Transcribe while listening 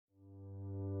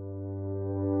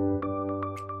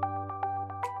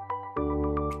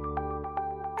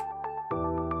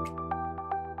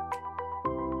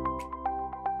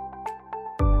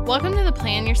Welcome to the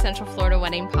Plan Your Central Florida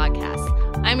Wedding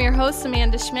podcast. I'm your host,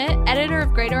 Amanda Schmidt, editor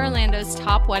of Greater Orlando's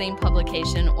top wedding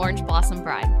publication, Orange Blossom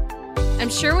Bride. I'm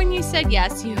sure when you said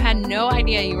yes, you had no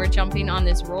idea you were jumping on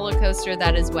this roller coaster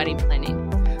that is wedding planning.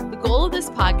 The goal of this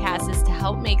podcast is to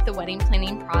help make the wedding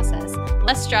planning process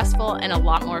less stressful and a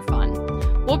lot more fun.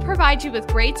 We'll provide you with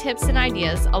great tips and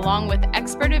ideas along with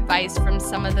expert advice from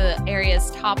some of the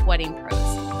area's top wedding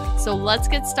pros. So let's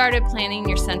get started planning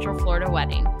your Central Florida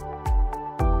wedding.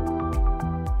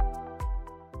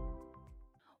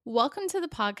 Welcome to the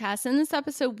podcast. In this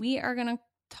episode, we are going to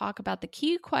talk about the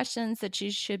key questions that you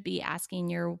should be asking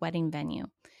your wedding venue.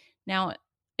 Now,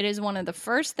 it is one of the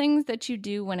first things that you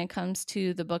do when it comes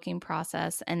to the booking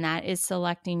process, and that is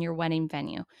selecting your wedding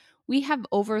venue. We have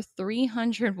over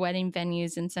 300 wedding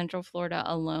venues in Central Florida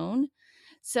alone.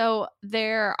 So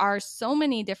there are so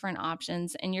many different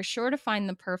options, and you're sure to find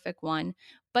the perfect one,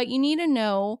 but you need to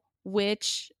know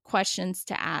which questions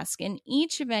to ask. And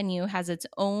each venue has its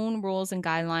own rules and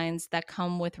guidelines that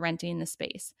come with renting the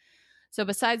space. So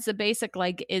besides the basic,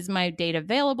 like, is my date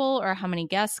available or how many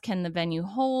guests can the venue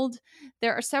hold,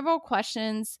 there are several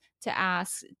questions to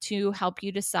ask to help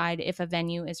you decide if a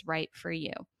venue is right for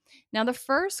you. Now, the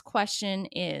first question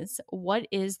is, what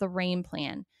is the rain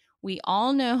plan? We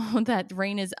all know that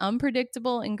rain is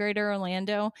unpredictable in Greater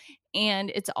Orlando, and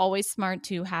it's always smart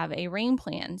to have a rain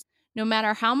plan. No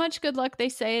matter how much good luck they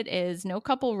say it is, no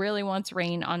couple really wants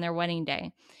rain on their wedding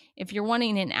day. If you're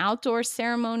wanting an outdoor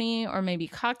ceremony or maybe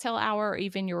cocktail hour or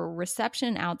even your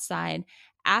reception outside,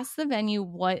 ask the venue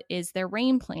what is their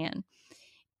rain plan.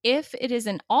 If it is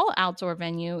an all-outdoor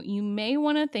venue, you may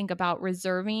want to think about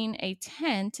reserving a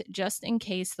tent just in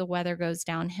case the weather goes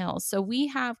downhill. So we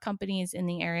have companies in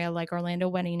the area like Orlando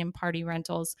Wedding and Party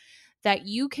Rentals that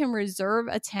you can reserve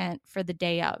a tent for the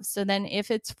day of. So then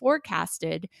if it's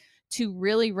forecasted to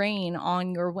really rain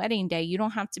on your wedding day, you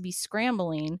don't have to be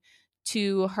scrambling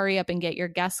to hurry up and get your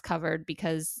guests covered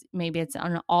because maybe it's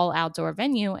an all outdoor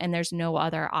venue and there's no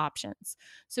other options.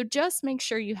 So just make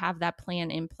sure you have that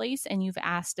plan in place and you've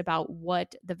asked about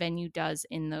what the venue does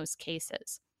in those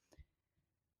cases.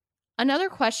 Another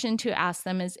question to ask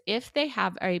them is if they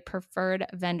have a preferred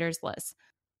vendors list.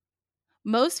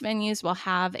 Most venues will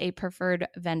have a preferred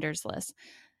vendors list.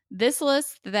 This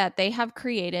list that they have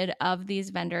created of these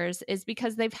vendors is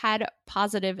because they've had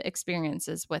positive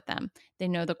experiences with them. They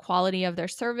know the quality of their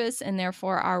service and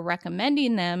therefore are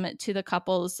recommending them to the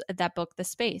couples that book the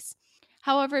space.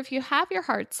 However, if you have your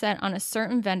heart set on a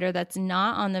certain vendor that's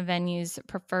not on the venue's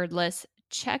preferred list,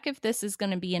 check if this is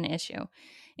going to be an issue.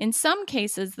 In some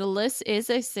cases, the list is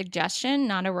a suggestion,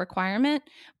 not a requirement,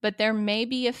 but there may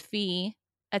be a fee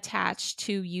attached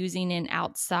to using an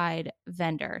outside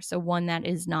vendor, so one that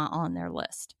is not on their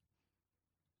list.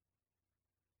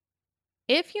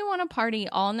 If you want to party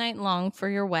all night long for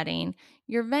your wedding,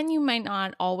 your venue might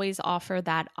not always offer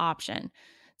that option.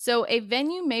 So a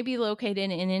venue may be located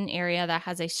in an area that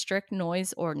has a strict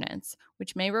noise ordinance,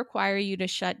 which may require you to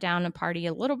shut down a party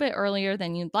a little bit earlier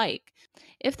than you'd like.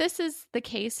 If this is the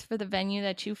case for the venue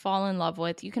that you fall in love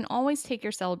with, you can always take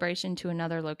your celebration to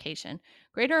another location.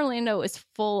 Greater Orlando is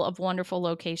full of wonderful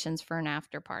locations for an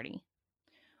after party.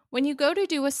 When you go to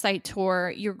do a site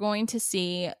tour, you're going to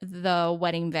see the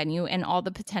wedding venue and all the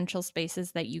potential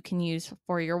spaces that you can use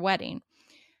for your wedding.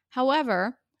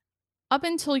 However, up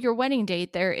until your wedding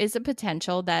date, there is a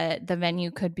potential that the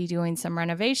venue could be doing some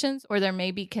renovations or there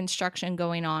may be construction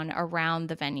going on around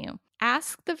the venue.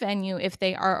 Ask the venue if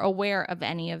they are aware of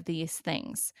any of these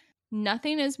things.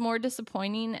 Nothing is more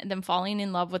disappointing than falling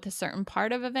in love with a certain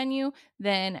part of a venue,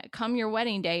 then come your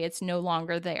wedding day, it's no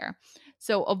longer there.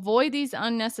 So avoid these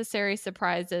unnecessary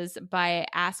surprises by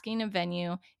asking a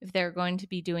venue if they're going to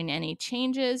be doing any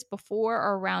changes before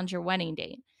or around your wedding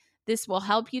date. This will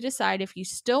help you decide if you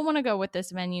still want to go with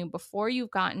this venue before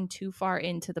you've gotten too far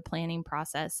into the planning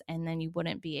process, and then you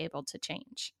wouldn't be able to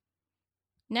change.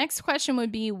 Next question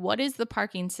would be, what is the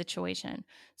parking situation?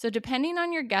 So depending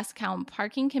on your guest count,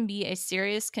 parking can be a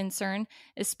serious concern,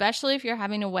 especially if you're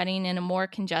having a wedding in a more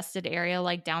congested area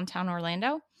like downtown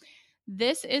Orlando.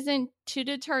 This isn't to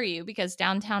deter you because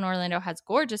downtown Orlando has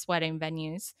gorgeous wedding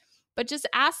venues, but just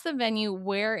ask the venue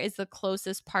where is the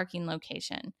closest parking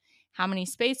location, how many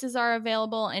spaces are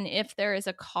available, and if there is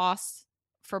a cost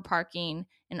for parking,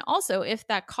 and also if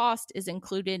that cost is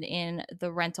included in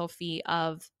the rental fee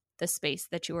of the space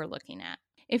that you are looking at.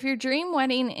 If your dream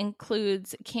wedding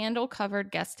includes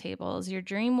candle-covered guest tables, your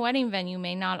dream wedding venue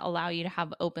may not allow you to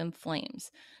have open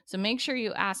flames. So make sure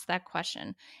you ask that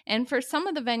question. And for some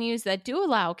of the venues that do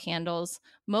allow candles,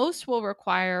 most will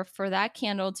require for that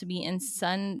candle to be in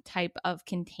some type of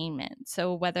containment.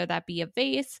 So whether that be a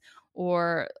vase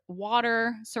or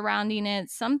water surrounding it,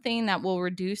 something that will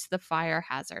reduce the fire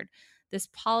hazard. This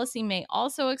policy may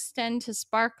also extend to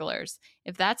sparklers.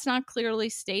 If that's not clearly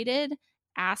stated,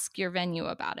 ask your venue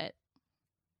about it.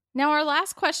 Now, our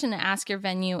last question to ask your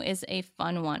venue is a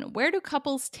fun one. Where do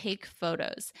couples take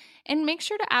photos? And make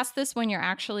sure to ask this when you're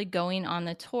actually going on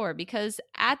the tour, because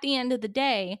at the end of the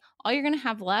day, all you're going to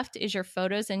have left is your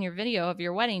photos and your video of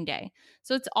your wedding day.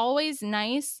 So it's always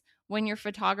nice when your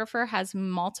photographer has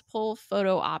multiple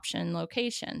photo option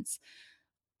locations.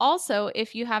 Also,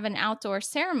 if you have an outdoor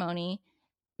ceremony,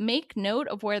 make note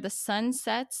of where the sun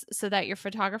sets so that your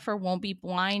photographer won't be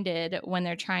blinded when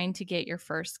they're trying to get your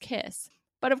first kiss.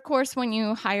 But of course, when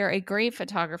you hire a great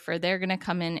photographer, they're going to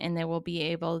come in and they will be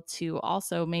able to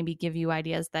also maybe give you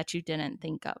ideas that you didn't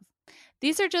think of.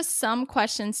 These are just some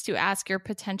questions to ask your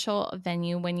potential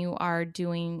venue when you are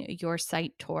doing your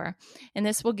site tour. And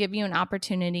this will give you an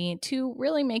opportunity to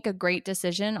really make a great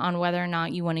decision on whether or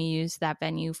not you want to use that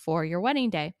venue for your wedding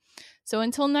day. So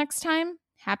until next time,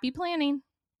 happy planning.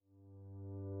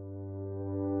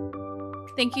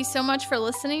 Thank you so much for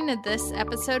listening to this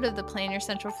episode of the Plan Your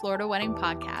Central Florida Wedding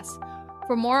Podcast.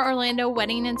 For more Orlando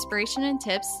wedding inspiration and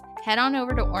tips, head on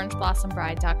over to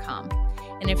orangeblosombride.com.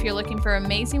 And if you're looking for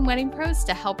amazing wedding pros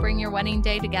to help bring your wedding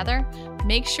day together,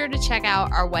 make sure to check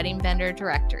out our wedding vendor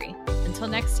directory. Until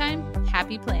next time,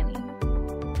 happy planning.